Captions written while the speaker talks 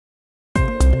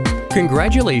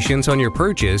Congratulations on your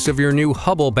purchase of your new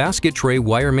Hubbell basket tray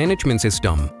wire management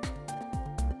system.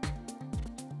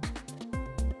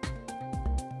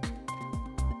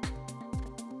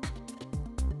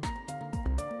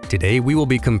 Today we will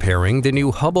be comparing the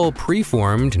new Hubbell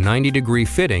preformed 90-degree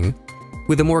fitting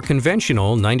with a more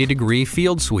conventional 90-degree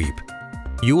field sweep.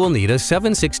 You will need a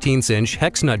 7/16"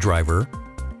 hex nut driver,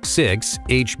 6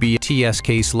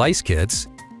 HBTSK slice kits,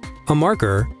 a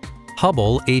marker,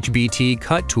 Hubbell HBT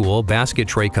cut tool basket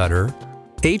tray cutter,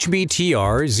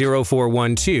 HBTR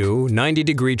 0412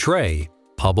 90-degree tray,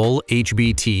 Hubbell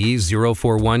HBT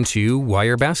 0412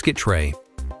 wire basket tray.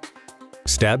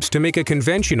 Steps to make a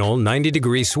conventional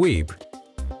 90-degree sweep.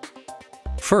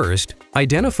 First,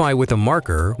 identify with a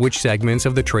marker which segments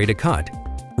of the tray to cut.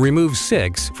 Remove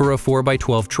 6 for a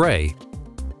 4x12 tray.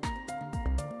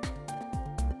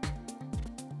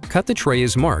 Cut the tray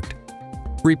as marked.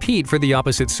 Repeat for the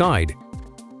opposite side.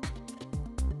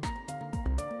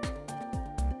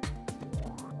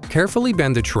 Carefully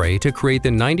bend the tray to create the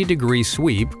 90-degree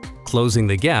sweep, closing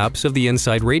the gaps of the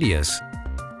inside radius.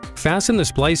 Fasten the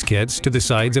splice kits to the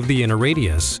sides of the inner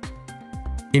radius.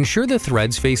 Ensure the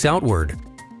threads face outward.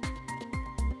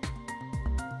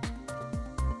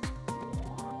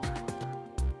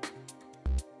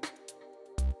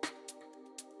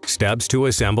 Steps to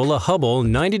assemble a Hubbell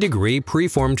 90-degree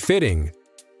preformed fitting.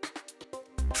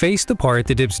 Face the part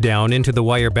that dips down into the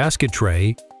wire basket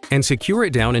tray and secure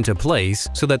it down into place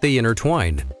so that they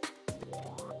intertwine.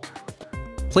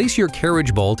 Place your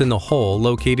carriage bolt in the hole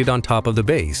located on top of the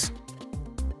base.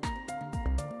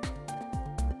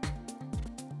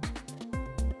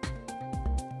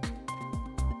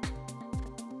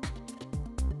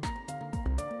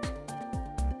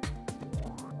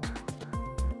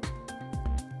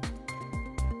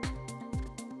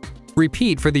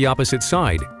 Repeat for the opposite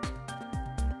side.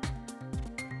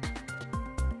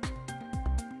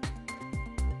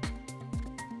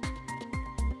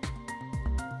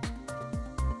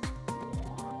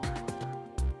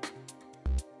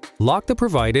 Lock the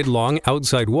provided long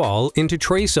outside wall into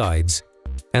tray sides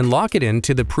and lock it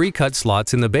into the pre-cut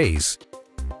slots in the base.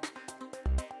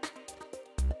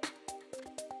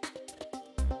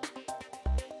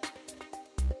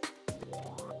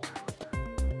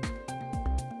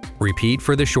 Repeat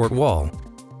for the short wall.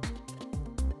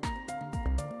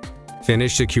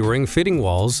 Finish securing fitting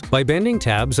walls by bending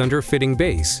tabs under fitting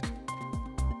base.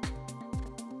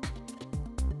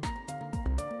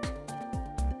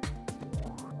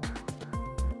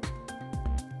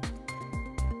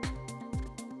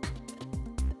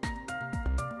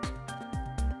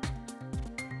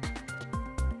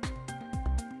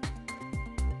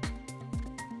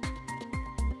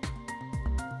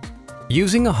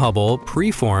 Using a Hubbell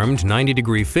preformed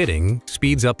 90-degree fitting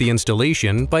speeds up the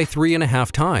installation by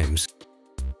 3.5 times.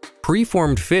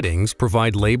 Preformed fittings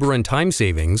provide labor and time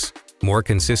savings, more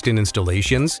consistent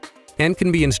installations, and can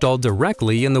be installed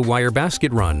directly in the wire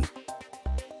basket run.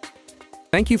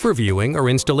 Thank you for viewing our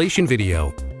installation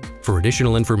video. For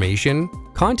additional information,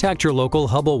 contact your local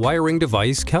Hubbell wiring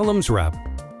Device-Kellems rep.